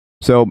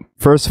So,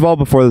 first of all,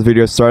 before this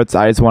video starts,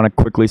 I just want to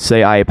quickly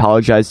say I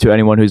apologize to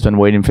anyone who's been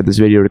waiting for this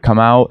video to come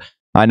out.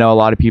 I know a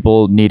lot of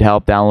people need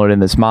help downloading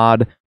this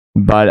mod,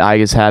 but I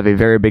just have a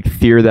very big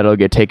fear that it'll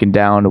get taken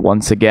down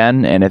once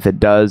again, and if it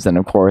does, then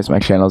of course my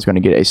channel is going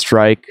to get a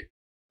strike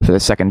for the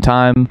second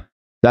time.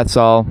 That's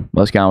all.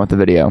 Let's get on with the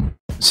video.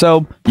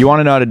 So, you want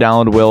to know how to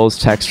download Will's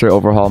Texture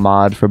Overhaul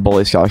mod for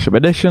Bully Scholarship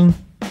Edition.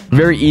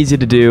 Very easy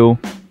to do.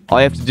 All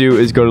you have to do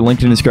is go to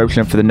link in the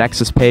description for the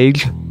Nexus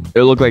page.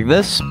 It'll look like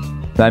this.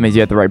 That means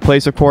you're at the right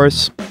place, of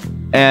course.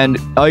 And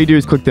all you do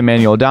is click the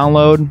manual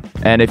download.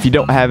 And if you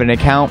don't have an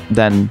account,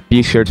 then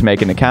be sure to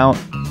make an account.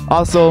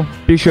 Also,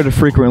 be sure to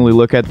frequently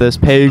look at this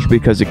page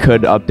because it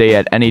could update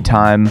at any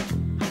time.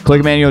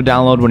 Click manual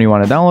download when you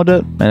want to download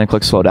it, and then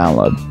click slow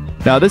download.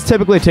 Now, this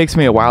typically takes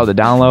me a while to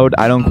download.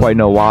 I don't quite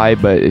know why,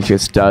 but it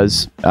just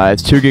does.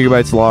 It's 2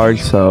 GB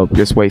large, so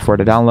just wait for it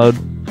to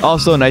download.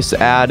 Also, nice to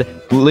add,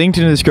 linked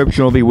in the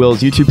description will be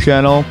Will's YouTube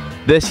channel.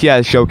 He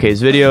has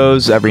showcase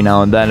videos every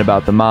now and then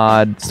about the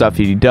mod, stuff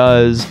he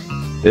does.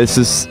 This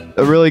is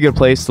a really good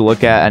place to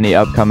look at any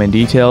upcoming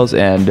details,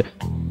 and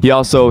he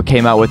also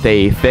came out with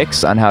a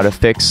fix on how to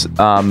fix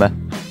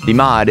the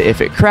mod if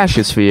it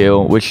crashes for you,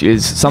 which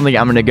is something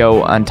I'm going to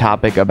go on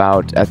topic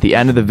about at the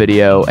end of the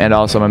video, and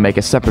also I'm going to make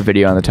a separate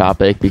video on the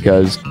topic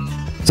because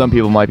some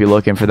people might be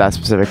looking for that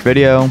specific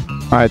video.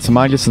 Alright, so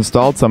mine just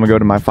installed, so I'm going to go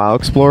to my file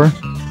explorer.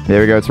 There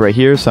we go, it's right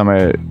here, so I'm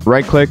going to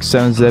right click,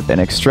 7-zip,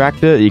 and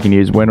extract it. You can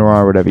use WinRAR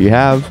or whatever you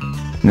have.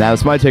 Now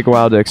this might take a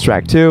while to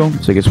extract too,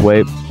 so just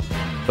wait.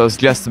 So it's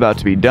just about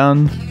to be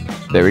done.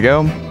 There we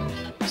go.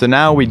 So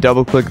now we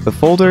double click the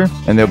folder,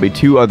 and there'll be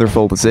 2 other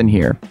folders in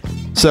here.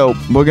 So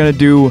we're going to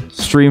do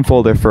stream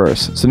folder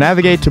first. So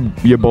navigate to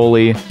your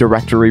Bully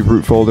directory,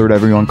 root folder,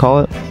 whatever you want to call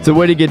it. So the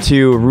way to get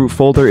to root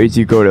folder is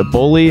you go to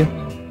Bully.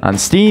 On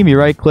Steam, you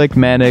right-click,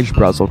 manage,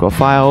 browse local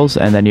files,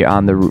 and then you're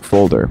on the root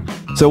folder.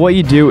 So what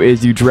you do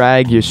is you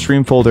drag your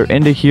stream folder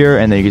into here,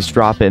 and then you just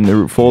drop it in the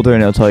root folder,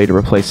 and it'll tell you to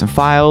replace some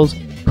files.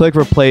 Click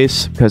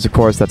replace, because of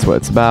course that's what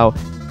it's about.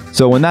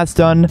 So when that's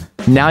done,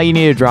 now you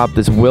need to drop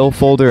this Will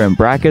folder in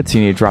brackets.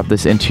 You need to drop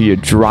this into your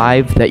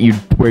drive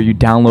where you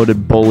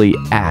downloaded Bully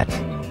at.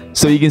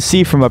 So you can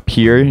see from up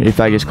here,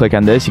 if I just click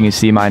on this, you can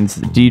see mine's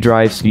D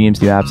drive, Steam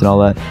apps, and all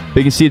that. But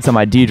you can see it's on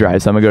my D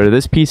drive. So I'm going to go to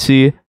this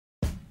PC,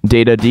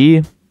 data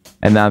D,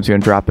 and now I'm just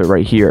going to drop it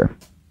right here.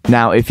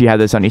 Now, if you have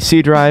this on your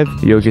C drive,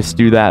 you'll just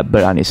do that,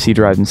 but on your C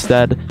drive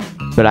instead.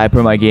 But I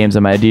put my games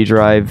on my D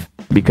drive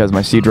because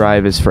my C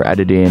drive is for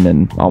editing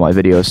and all my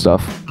video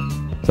stuff.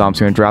 So I'm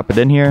just going to drop it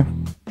in here.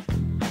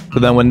 So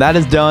then when that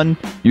is done,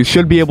 you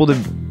should be able to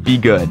be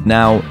good.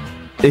 Now,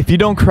 if you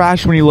don't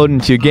crash when you load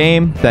into your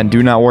game, then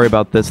do not worry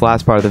about this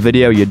last part of the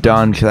video. You're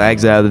done. Just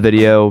exit out of the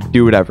video.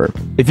 Do whatever.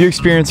 If you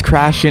experience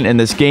crashing in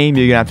this game,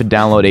 you're going to have to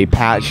download a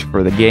patch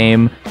for the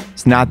game.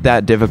 It's not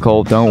that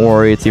difficult. Don't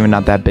worry. It's even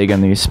not that big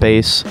on your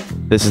space.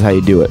 This is how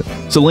you do it.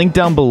 So link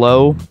down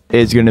below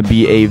is going to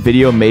be a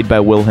video made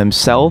by Will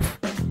himself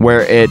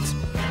where it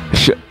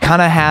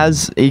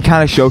he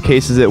kind of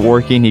showcases it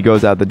working. He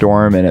goes out the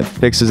dorm and it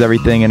fixes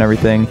everything and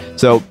everything.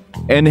 So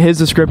in his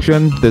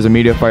description, there's a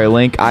MediaFire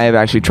link. I have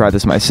actually tried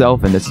this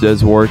myself, and this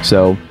does work,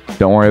 so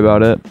don't worry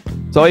about it.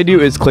 So all you do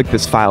is click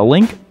this file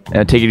link, and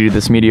it'll take you to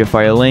this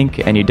MediaFire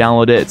link, and you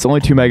download it. It's only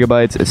 2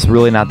 megabytes. It's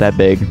really not that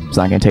big. It's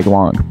not going to take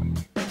long.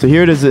 So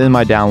here it is in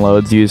my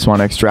downloads. You just want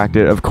to extract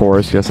it, of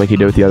course, just like you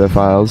did with the other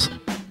files.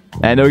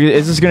 And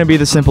it's just going to be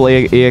the simple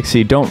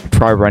exe. Don't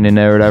try running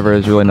it or whatever.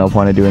 There's really no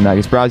point in doing that.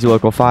 Just browse your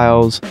local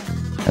files,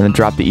 and then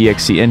drop the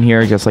exe in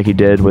here, just like you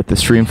did with the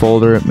stream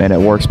folder, and it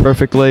works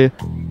perfectly.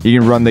 You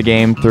can run the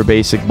game through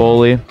basic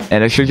Bully,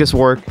 and it should just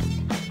work,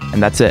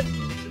 and that's it.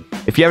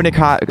 If you have any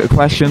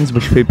questions,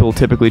 which people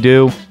typically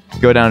do,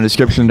 go down in the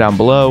description down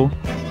below,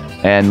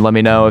 and let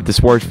me know if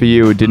this worked for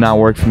you, did not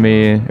work for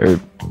me,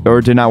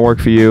 or did not work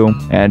for you,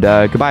 and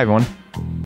goodbye everyone.